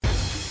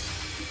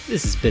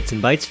This is Bits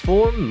and Bytes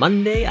for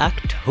Monday,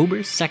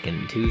 October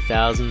 2nd,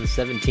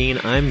 2017.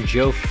 I'm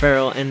Joe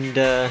Farrell, and,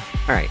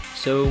 alright,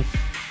 so,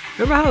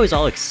 remember how I was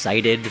all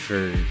excited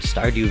for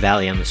Stardew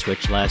Valley on the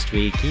Switch last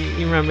week?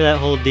 You remember that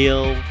whole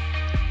deal?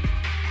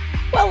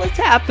 Well, it's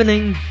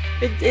happening.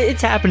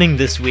 It's happening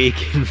this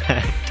week, in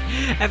fact.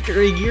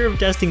 After a year of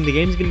testing, the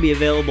game's going to be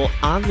available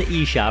on the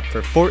eShop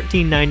for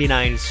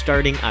 $14.99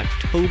 starting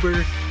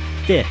October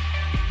 5th.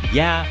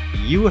 Yeah,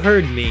 you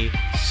heard me.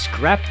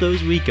 Scrap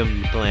those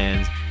weekend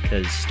plans,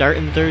 because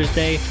starting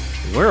Thursday,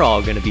 we're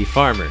all going to be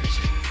farmers.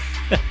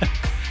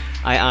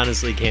 I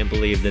honestly can't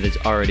believe that it's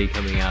already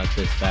coming out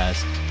this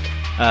fast.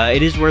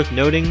 It is worth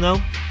noting, though,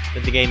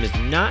 that the game is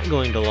not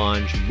going to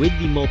launch with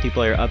the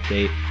multiplayer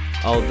update,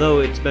 although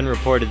it's been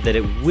reported that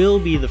it will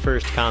be the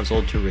first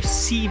console to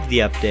receive the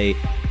update,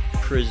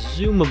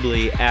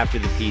 presumably after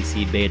the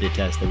PC beta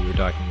test that we were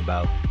talking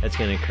about. That's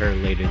going to occur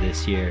later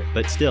this year,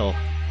 but still,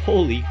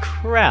 holy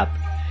crap!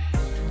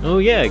 Oh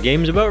yeah,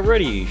 game's about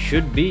ready,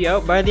 should be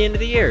out by the end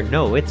of the year.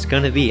 No, it's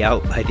gonna be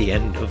out by the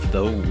end of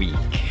the week.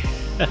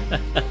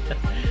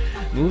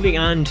 Moving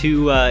on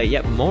to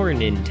yet more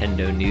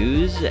Nintendo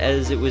news,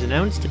 as it was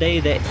announced today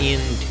that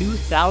in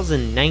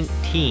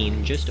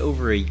 2019, just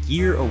over a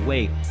year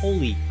away,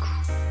 holy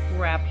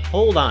crap,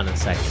 hold on a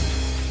second.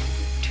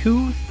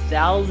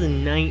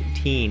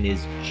 2019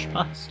 is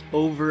just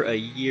over a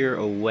year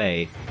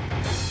away.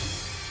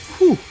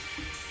 Whew,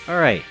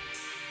 alright,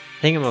 I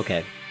think I'm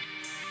okay.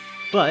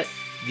 But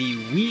the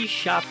Wii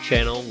Shop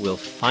channel will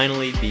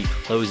finally be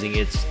closing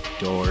its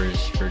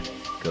doors for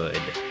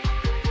good.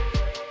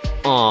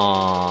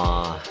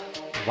 Aww.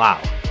 Wow.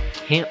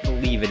 Can't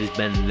believe it has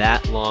been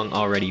that long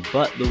already,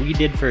 but the Wii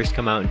did first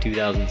come out in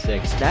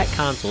 2006. That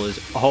console is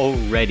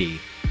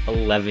already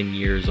 11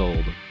 years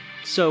old.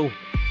 So,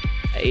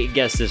 I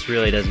guess this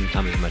really doesn't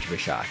come as much of a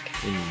shock.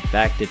 In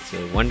fact, it's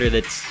a wonder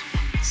that's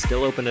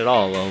still open at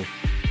all,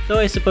 though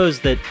I suppose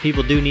that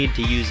people do need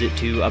to use it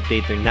to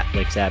update their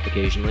Netflix app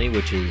occasionally,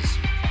 which is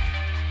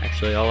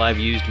actually all I've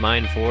used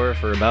mine for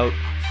about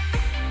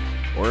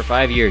 4 or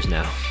 5 years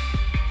now.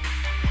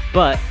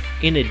 But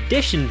in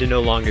addition to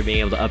no longer being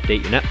able to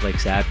update your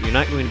Netflix app, you're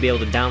not going to be able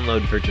to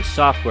download purchase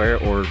software,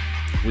 or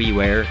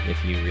WiiWare,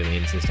 if you really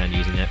insist on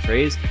using that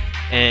phrase.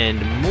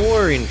 And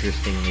more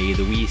interestingly,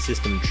 the Wii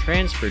System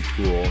Transfer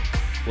tool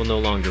will no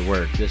longer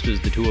work. This was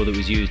the tool that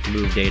was used to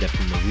move data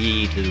from the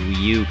Wii to the Wii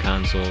U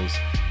consoles.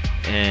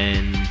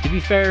 And to be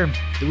fair,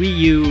 the Wii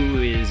U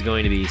is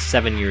going to be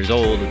 7 years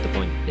old at the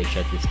point that they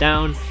shut this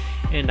down,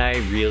 and I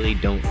really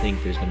don't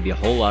think there's going to be a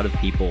whole lot of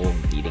people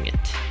needing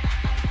it.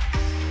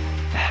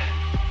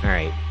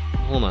 Alright,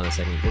 hold on a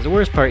second, because the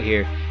worst part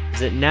here is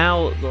that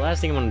now, the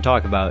last thing I want to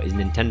talk about is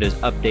Nintendo's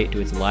update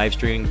to its live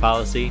streaming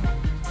policy,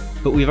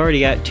 but we've already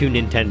got 2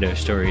 Nintendo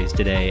stories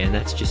today, and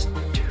that's just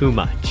too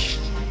much.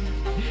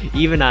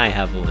 Even I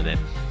have a limit.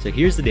 So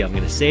here's the deal, I'm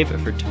going to save it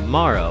for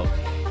tomorrow,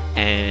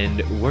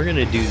 and we're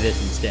gonna do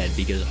this instead,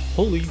 because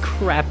holy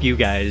crap, you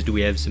guys, do we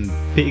have some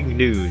big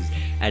news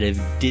out of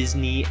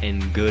Disney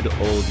and Good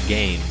Old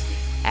Games.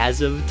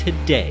 As of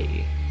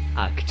today,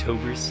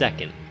 October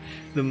 2nd,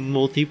 the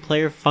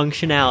multiplayer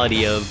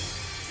functionality of,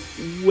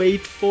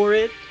 wait for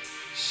it,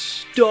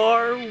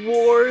 Star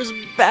Wars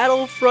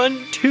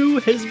Battlefront 2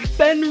 has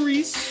been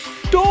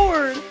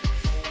restored!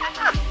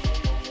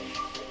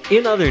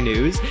 In other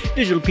news,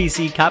 digital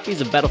PC copies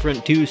of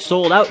Battlefront 2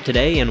 sold out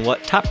today in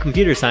what top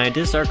computer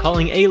scientists are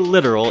calling a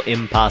literal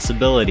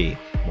impossibility.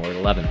 More at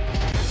 11.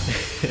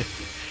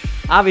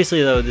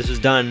 Obviously, though, this was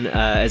done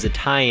as a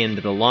tie-in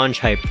to the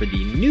launch hype for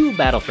the new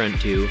Battlefront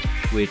 2,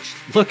 which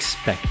looks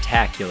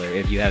spectacular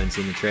if you haven't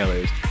seen the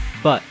trailers.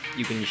 But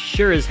you can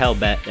sure as hell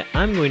bet that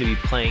I'm going to be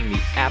playing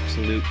the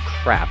absolute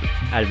crap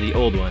out of the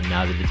old one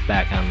now that it's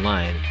back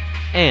online.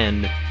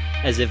 And,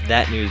 as if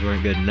that news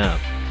weren't good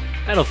enough,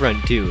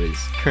 Battlefront 2 is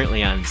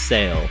currently on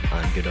sale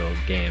on Good Old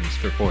Games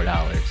for $4.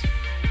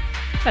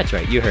 That's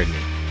right, you heard me.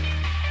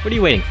 What are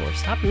you waiting for?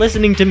 Stop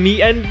listening to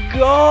me and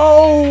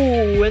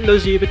go! And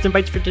those are your bits and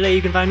bytes for today.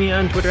 You can find me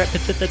on Twitter at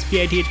Pitspit, that's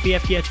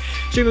PITHPFTH.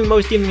 Streaming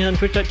most evenings on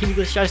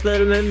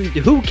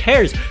twitch.tv/. Who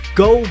cares?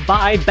 Go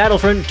buy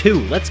Battlefront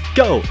 2. Let's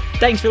go!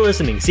 Thanks for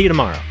listening. See you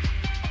tomorrow.